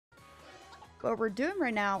what we're doing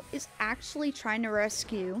right now is actually trying to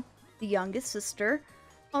rescue the youngest sister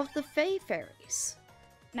of the Fay Fairies.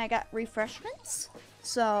 And I got refreshments,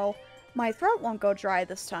 so my throat won't go dry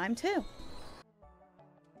this time, too.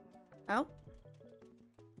 Oh.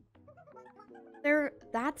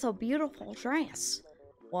 That's a beautiful dress.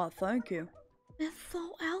 Well, thank you. It's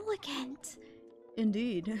so elegant.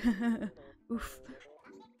 Indeed. Oof.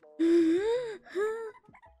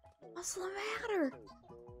 What's the matter?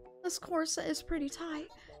 This corset is pretty tight.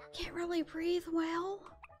 Can't really breathe well.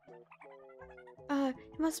 It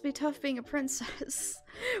must be tough being a princess.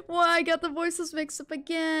 Why, I got the voices mixed up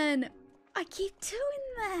again. I keep doing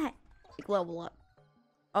that. Level up.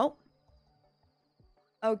 Oh.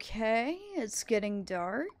 Okay, it's getting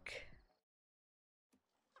dark.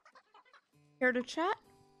 Here to chat?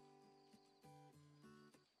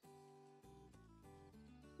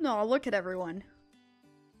 No, look at everyone.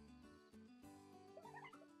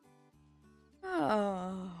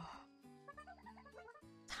 Oh.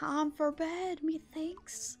 Time for bed,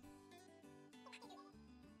 methinks.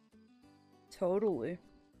 Totally.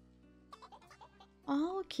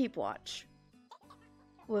 I'll keep watch.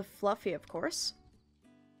 With Fluffy, of course.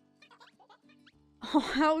 Oh,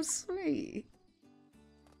 how sweet.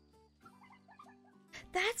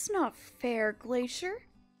 That's not fair, Glacier.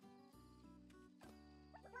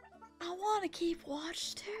 I want to keep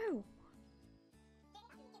watch, too.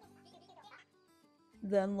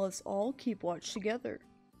 Then let's all keep watch together.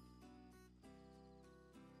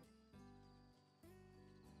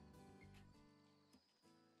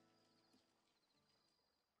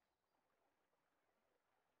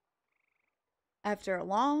 After a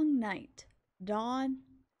long night, dawn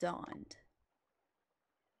dawned.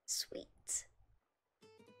 Sweet.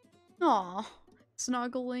 Aw,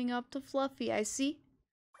 snuggling up to Fluffy, I see.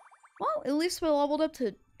 Well, at least we leveled up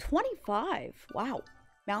to 25. Wow.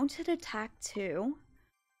 Mounted attack too.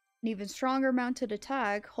 An even stronger mounted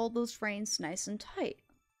attack. Hold those reins nice and tight.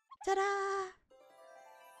 Ta-da!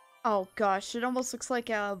 Oh gosh, it almost looks like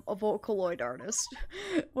a Vocaloid artist.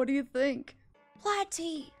 What do you think?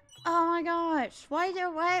 Platty! Oh my gosh, why?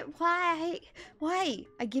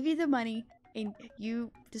 I give you the money, and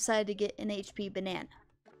you decide to get an HP banana.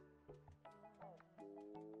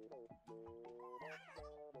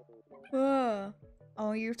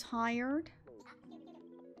 Oh, you're tired?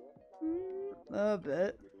 A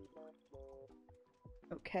bit.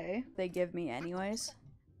 Okay, they give me anyways.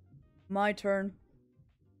 My turn.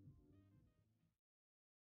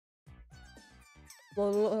 La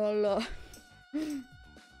la la.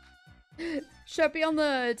 Sheppy on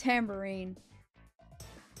the tambourine.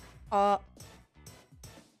 What?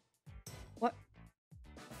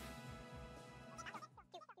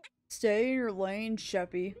 Stay in your lane,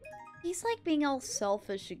 Sheppy. He's like being all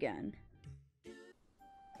selfish again.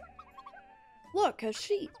 Look, a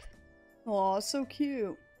sheep. Aw, so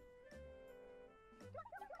cute.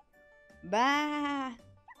 Bah.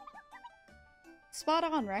 Spot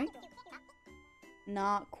on, right?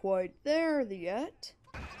 Not quite there yet.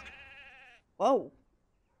 Whoa.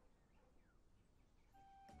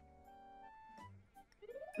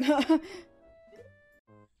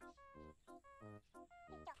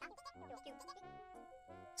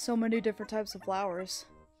 So many different types of flowers.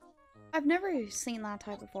 I've never seen that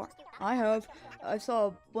type before. I have. I saw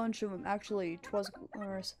a bunch of them, actually. 'Twas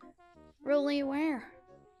flowers. Really, where?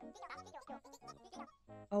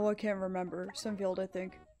 Oh, I can't remember. Sunfield, I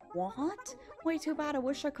think. What? Way too bad. I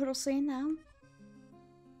wish I could have seen them.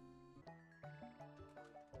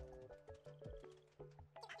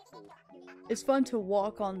 It's fun to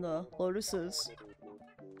walk on the lotuses.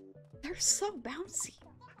 They're so bouncy.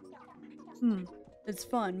 It's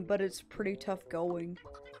fun, but it's pretty tough going.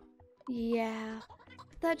 Yeah,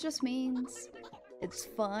 that just means it's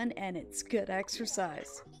fun and it's good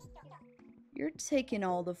exercise. You're taking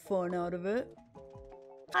all the fun out of it.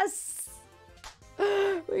 Us!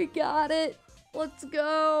 We got it! Let's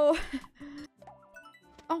go!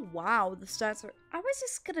 Oh wow, the stats are— I was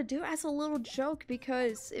just gonna do it as a little joke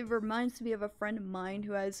because it reminds me of a friend of mine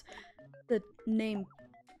who has the name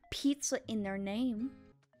Pizza in their name.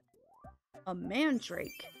 A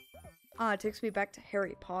mandrake. Ah, it takes me back to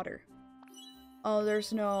Harry Potter. Oh,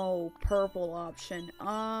 there's no purple option.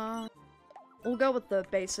 We'll go with the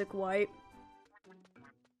basic white.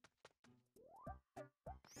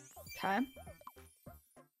 Okay.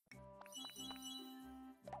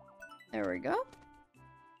 There we go.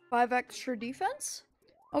 5 extra defense?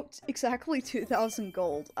 Oh, exactly 2,000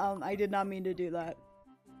 gold. I did not mean to do that.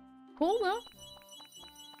 Cool though.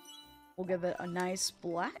 We'll give it a nice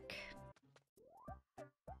black.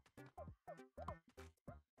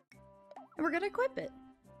 And we're gonna equip it.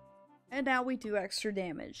 And now we do extra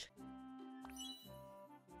damage.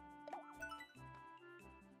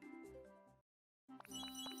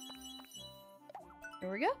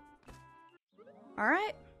 Here we go.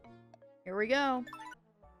 Alright. Here we go.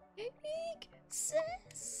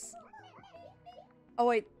 Sis. Oh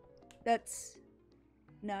wait. That's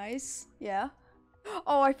nice. Yeah.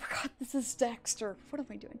 Oh, I forgot this is Dexter. What am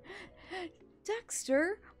I doing?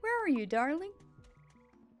 Dexter, where are you, darling?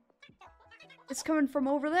 It's coming from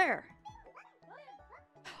over there.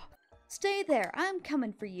 Stay there. I'm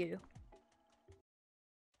coming for you.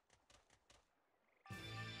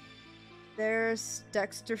 There's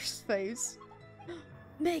Dexter's face.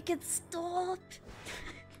 Make it stop.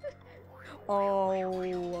 Oh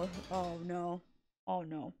no. Oh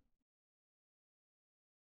no.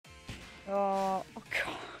 Oh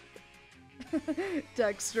god.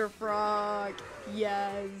 Dexter Frog.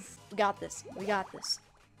 Yes. We got this. We got this.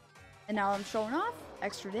 And now I'm showing off.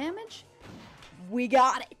 Extra damage. We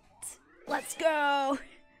got it. Let's go.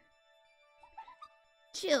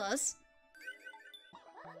 Cheers.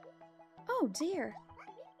 Oh dear.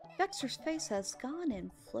 Dexter's face has gone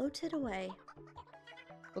and floated away.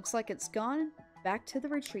 Looks like it's gone back to the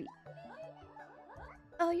retreat.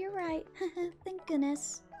 Oh, you're right. Thank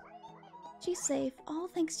goodness. She's safe. All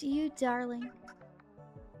thanks to you, darling.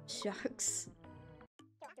 Shucks.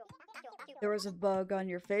 There was a bug on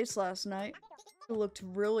your face last night. It looked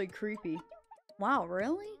really creepy. Wow,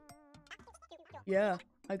 really? Yeah,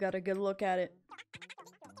 I got a good look at it.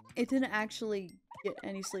 It didn't actually get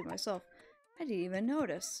any sleep myself. I didn't even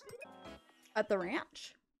notice. At the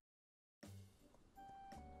ranch.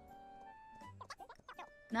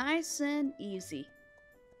 Nice and easy.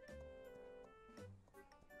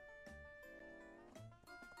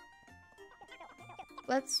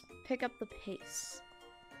 Let's pick up the pace.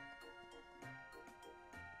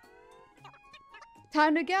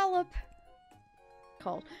 Time to gallop!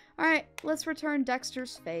 Called. Alright, let's return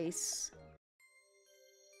Dexter's face.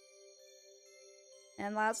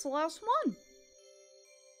 And that's the last one.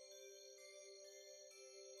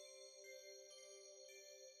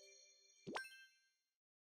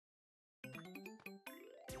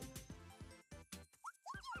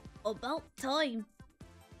 About time.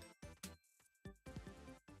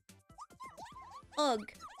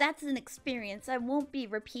 Ugh, that's an experience I won't be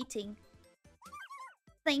repeating.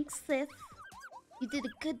 Thanks, Sith. You did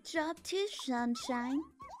a good job too, Sunshine.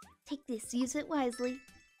 Take this, use it wisely.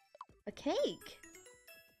 A cake?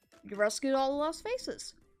 You rescued all the lost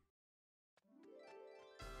faces.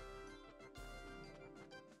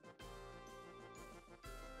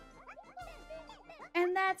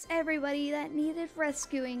 And that's everybody that needed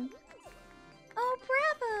rescuing. Oh,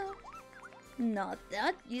 bravo! Not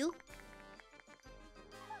that you.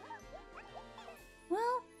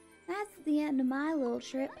 Well, that's the end of my little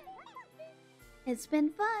trip. It's been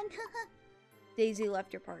fun. Daisy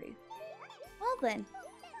left your party. Well then,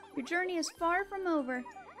 your journey is far from over.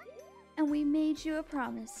 And we made you a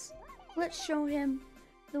promise. Let's show him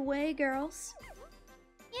the way, girls.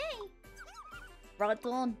 Yay! Right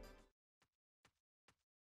on.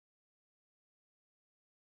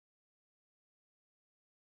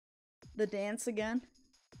 The dance again.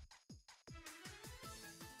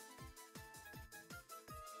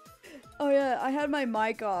 Oh yeah, I had my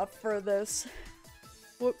mic off for this.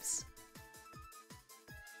 Whoops.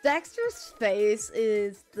 Dexter's face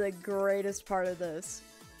is the greatest part of this.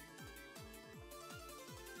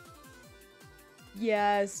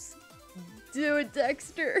 Yes. Do it,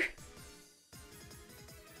 Dexter.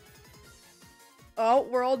 Oh,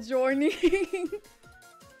 we're all joining.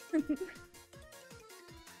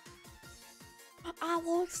 I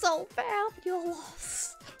look so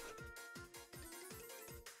fabulous.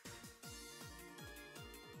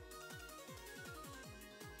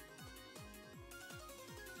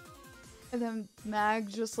 And then Mag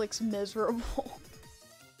just looks miserable.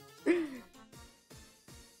 Yay!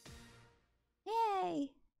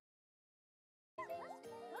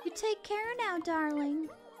 You take care now, darling.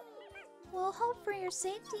 We'll hope for your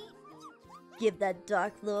safety. Give that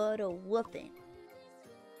Dark Lord a whooping.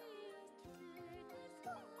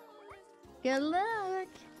 Good luck!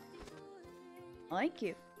 Thank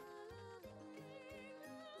you.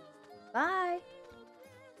 Bye!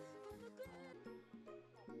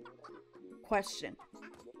 Question.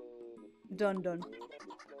 Dun dun.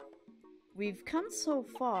 We've come so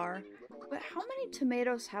far, but how many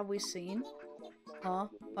tomatoes have we seen? Huh?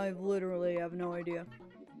 I literally have no idea.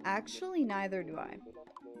 Actually, neither do I.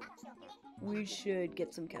 We should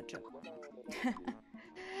get some ketchup.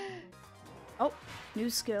 Oh, new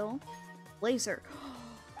skill. Laser.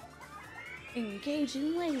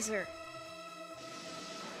 Engaging laser.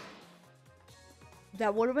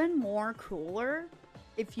 That would have been more cooler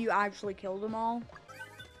if you actually killed them all.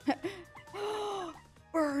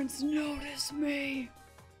 Burns noticed me.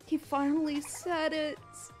 He finally said it.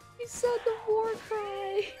 He said the war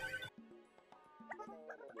cry.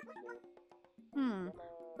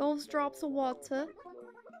 Those drops of water.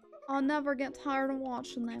 I'll never get tired of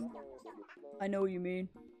watching them. I know what you mean.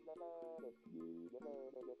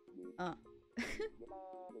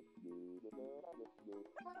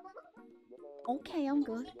 Okay, I'm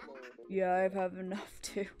good. Yeah, I've had enough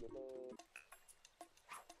too.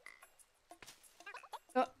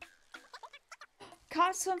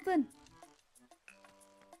 Caught something.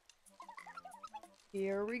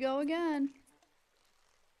 Here we go again.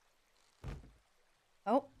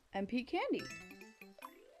 Oh, MP candy.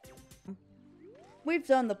 We've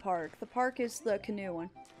done the park. The park is the canoe one.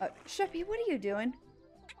 Sheppy, what are you doing?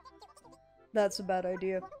 That's a bad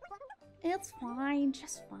idea. It's fine,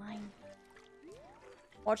 just fine.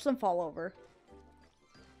 Watch them fall over.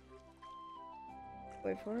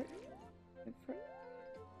 Wait for it. Wait for it.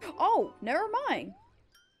 Oh, never mind.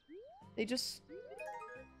 They just...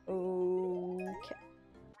 Okay.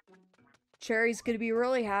 Cherry's gonna be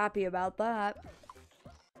really happy about that.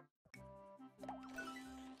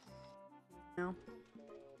 No.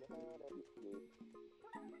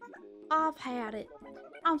 I've had it.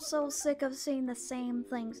 I'm so sick of seeing the same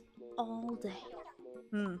things all day.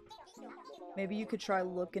 Maybe you could try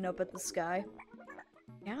looking up at the sky.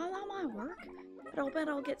 Yeah, that might work. But I'll bet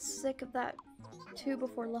I'll get sick of that too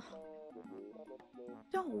before long.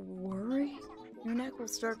 Don't worry. Your neck will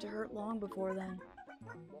start to hurt long before then.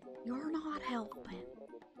 You're not helping.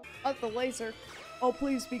 Oh, the laser. Oh,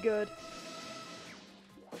 please be good.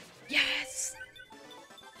 Yes!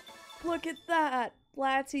 Look at that!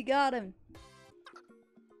 Blatty got him.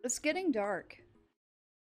 It's getting dark.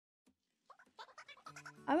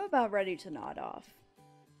 I'm about ready to nod off.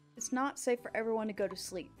 It's not safe for everyone to go to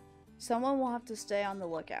sleep. Someone will have to stay on the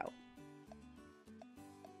lookout.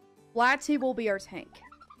 Blatty will be our tank.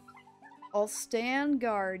 I'll stand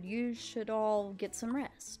guard. You should all get some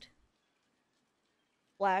rest.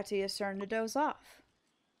 Blatty is starting to doze off.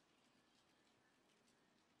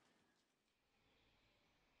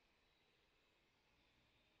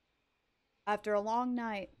 After a long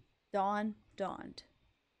night, dawn dawned.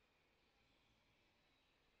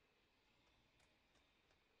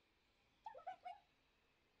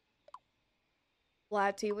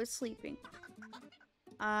 Blatty was sleeping.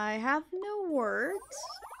 I have no words.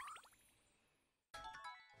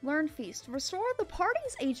 Learn feast. Restore the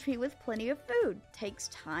party's HP with plenty of food. Takes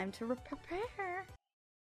time to prepare.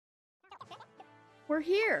 We're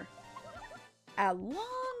here. At long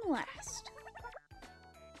last.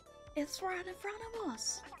 It's right in front of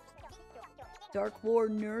us. Dark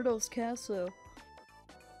Lord Nerdo's castle.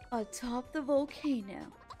 Atop the volcano.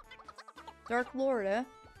 Dark Lord, eh?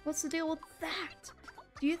 What's the deal with that?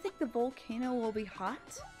 Do you think the volcano will be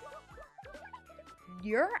hot?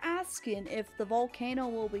 You're asking if the volcano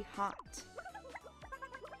will be hot.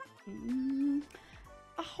 I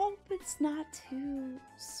hope it's not too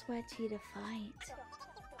sweaty to fight.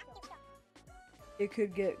 It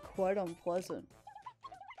could get quite unpleasant.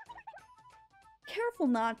 Careful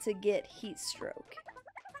not to get heat stroke.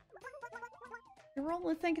 You're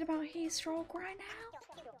only thinking about heat stroke right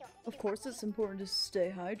now? Of course it's important to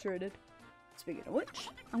stay hydrated. Speaking of which,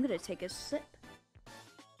 I'm gonna take a sip.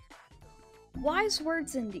 Wise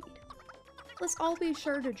words indeed. Let's all be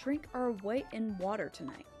sure to drink our weight in water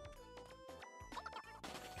tonight.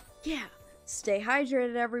 Yeah, stay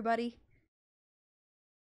hydrated, everybody.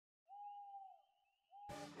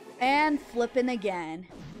 And flipping again.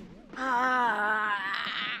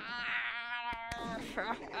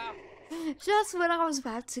 Just when I was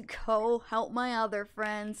about to go help my other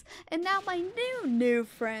friends, and now my new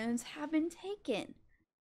friends have been taken.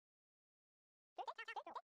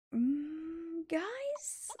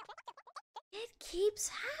 Guys, it keeps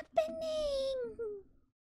happening.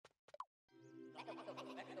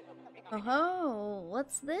 Oh,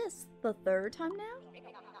 what's this? The third time now?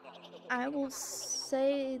 I will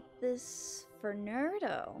say this for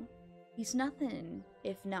Nerdo. He's nothing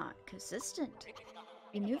if not consistent.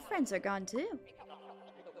 Your new friends are gone too.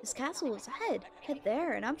 His castle is ahead. Head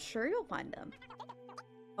there and I'm sure you'll find them.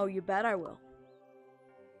 Oh, you bet I will.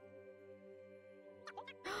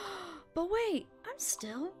 But wait, I'm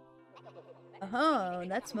still... Oh,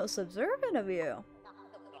 that's most observant of you.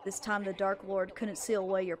 This time the Dark Lord couldn't seal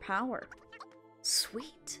away your power.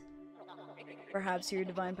 Sweet. Perhaps your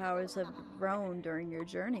divine powers have grown during your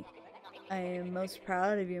journey. I am most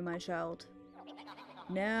proud of you, my child.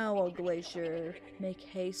 Now, O Glacier, make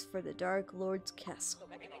haste for the Dark Lord's castle.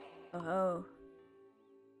 Oh,